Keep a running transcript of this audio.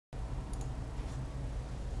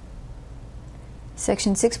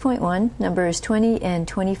Section 6.1, numbers 20 and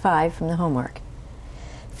 25 from the homework.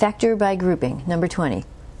 Factor by grouping, number 20.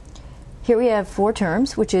 Here we have four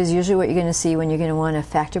terms, which is usually what you're going to see when you're going to want to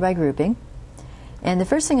factor by grouping. And the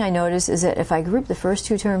first thing I notice is that if I group the first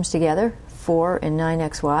two terms together, 4 and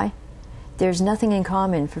 9xy, there's nothing in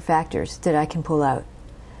common for factors that I can pull out.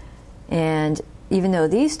 And even though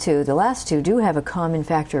these two, the last two, do have a common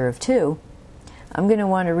factor of 2, I'm going to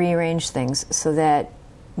want to rearrange things so that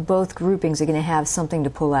both groupings are going to have something to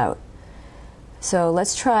pull out. So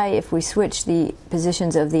let's try if we switch the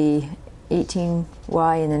positions of the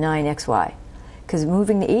 18y and the 9xy. Because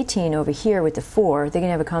moving the 18 over here with the 4, they're going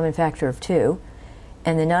to have a common factor of 2.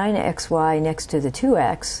 And the 9xy next to the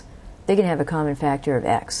 2x, they're going to have a common factor of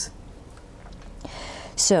x.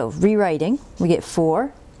 So rewriting, we get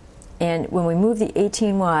 4. And when we move the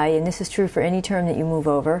 18y, and this is true for any term that you move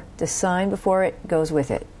over, the sign before it goes with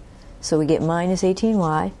it. So we get minus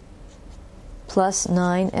 18y plus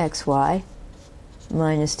 9xy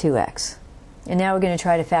minus 2x. And now we're going to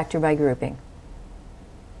try to factor by grouping.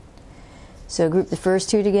 So group the first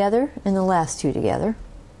two together and the last two together.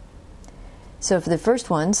 So for the first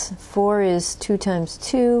ones, 4 is 2 times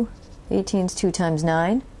 2, 18 is 2 times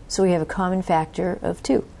 9, so we have a common factor of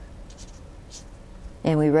 2.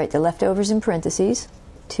 And we write the leftovers in parentheses,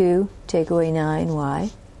 2 take away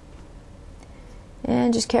 9y,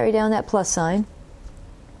 and just carry down that plus sign.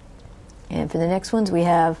 And for the next ones, we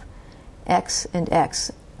have x and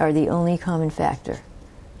x are the only common factor.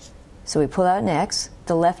 So we pull out an x.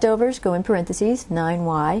 The leftovers go in parentheses,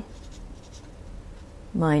 9y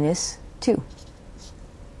minus 2.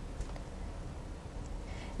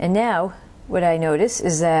 And now what I notice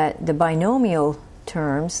is that the binomial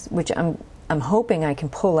terms, which I'm hoping I can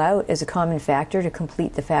pull out as a common factor to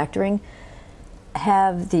complete the factoring,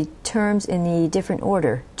 have the terms in the different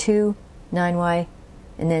order, 2, 9y,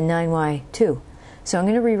 and then 9y, 2. So I'm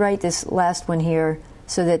going to rewrite this last one here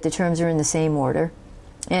so that the terms are in the same order.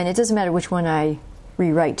 And it doesn't matter which one I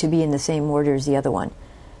rewrite to be in the same order as the other one.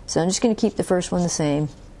 So I'm just going to keep the first one the same.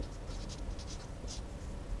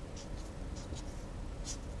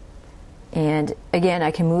 And again,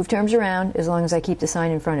 I can move terms around as long as I keep the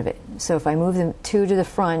sign in front of it. So if I move the 2 to the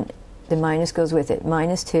front, the minus goes with it,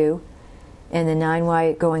 minus 2, and the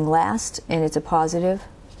 9y going last, and it's a positive.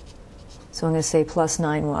 So I'm going to say plus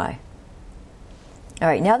 9y. All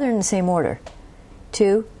right, now they're in the same order,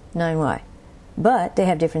 2, 9y. But they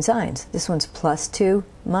have different signs. This one's plus 2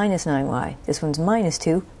 minus 9y. This one's minus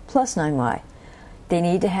 2 plus 9y. They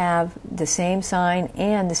need to have the same sign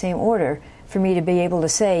and the same order for me to be able to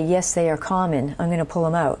say, yes, they are common. I'm going to pull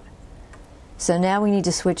them out. So now we need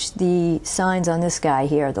to switch the signs on this guy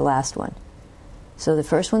here, the last one. So the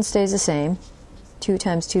first one stays the same, 2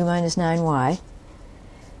 times 2 minus 9y.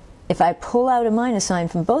 If I pull out a minus sign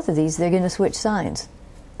from both of these, they're going to switch signs.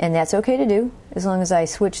 And that's okay to do, as long as I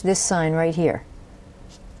switch this sign right here.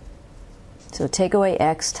 So take away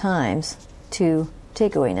x times 2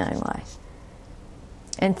 take away 9y.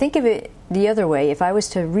 And think of it the other way. If I was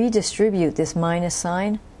to redistribute this minus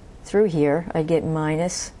sign through here, I'd get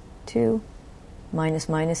minus 2 minus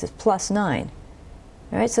minus is plus 9.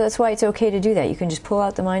 All right, so that's why it's okay to do that. You can just pull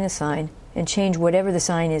out the minus sign and change whatever the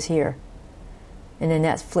sign is here. And then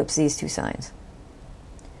that flips these two signs.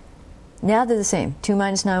 Now they're the same. 2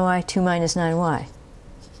 minus 9y, 2 minus 9y.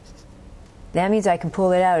 That means I can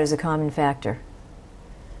pull it out as a common factor.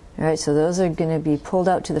 All right, so those are going to be pulled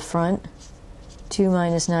out to the front. 2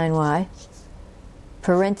 minus 9y.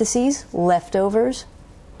 Parentheses, leftovers,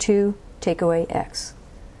 2 take away x.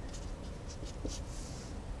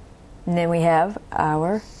 And then we have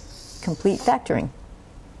our complete factoring.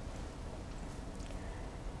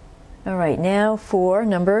 All right, now for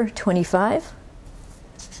number 25.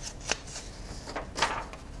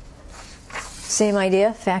 Same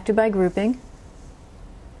idea, factor by grouping.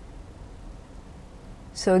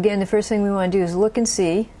 So again, the first thing we want to do is look and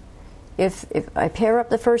see if I pair up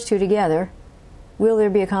the first two together, will there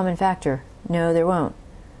be a common factor? No, there won't.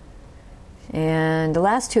 And the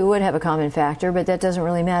last two would have a common factor, but that doesn't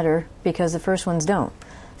really matter because the first ones don't.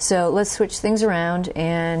 So let's switch things around,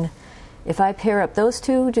 and if I pair up those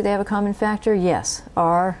two, do they have a common factor? Yes,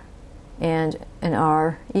 r and an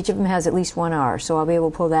r. Each of them has at least one r, so I'll be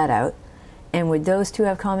able to pull that out. And would those two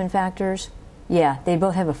have common factors? Yeah, they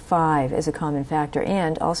both have a 5 as a common factor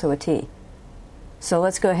and also a t. So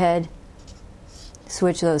let's go ahead,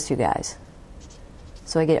 switch those two guys.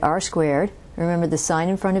 So I get r squared. Remember, the sign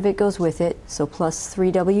in front of it goes with it, so plus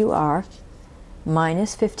 3wr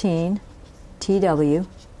minus 15 tw,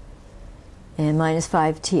 and minus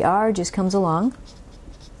 5tr just comes along.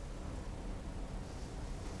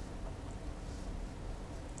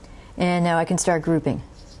 And now I can start grouping.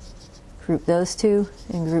 Group those two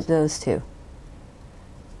and group those two.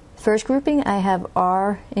 First grouping, I have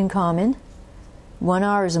R in common.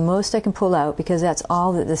 1R is the most I can pull out because that's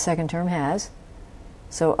all that the second term has.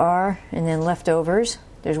 So R and then leftovers.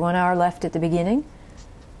 There's 1R left at the beginning,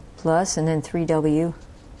 plus, and then 3W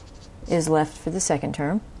is left for the second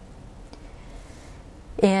term.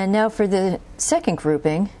 And now for the second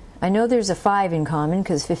grouping, I know there's a 5 in common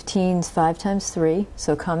because 15 is 5 times 3,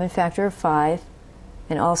 so common factor of 5,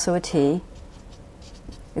 and also a t.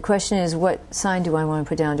 The question is, what sign do I want to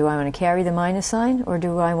put down? Do I want to carry the minus sign, or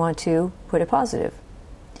do I want to put a positive?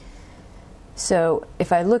 So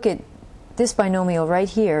if I look at this binomial right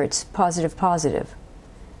here, it's positive, positive.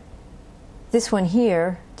 This one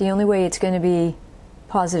here, the only way it's going to be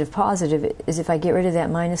positive, positive is if I get rid of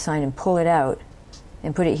that minus sign and pull it out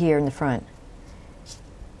and put it here in the front.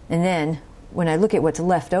 And then when I look at what's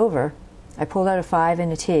left over, I pulled out a 5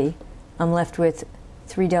 and a t. I'm left with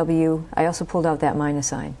 3w. I also pulled out that minus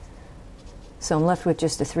sign. So I'm left with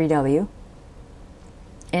just a 3w.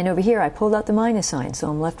 And over here I pulled out the minus sign, so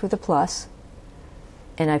I'm left with a plus.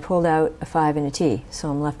 And I pulled out a 5 and a t, so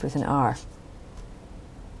I'm left with an r.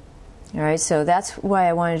 Alright, so that's why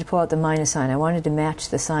I wanted to pull out the minus sign. I wanted to match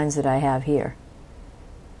the signs that I have here.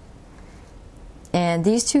 And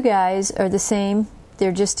these two guys are the same,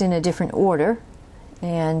 they're just in a different order.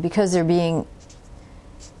 And because they're being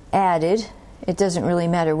added, it doesn't really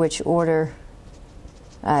matter which order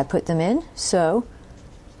I put them in, so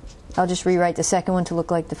I'll just rewrite the second one to look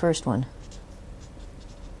like the first one.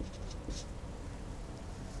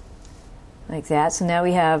 Like that. So now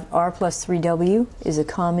we have r plus 3w is a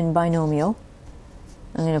common binomial.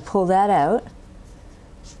 I'm going to pull that out.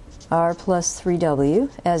 R plus 3w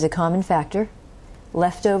as a common factor.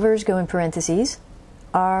 Leftovers go in parentheses.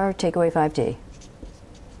 R take away 5t.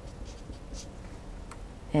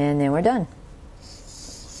 And then we're done.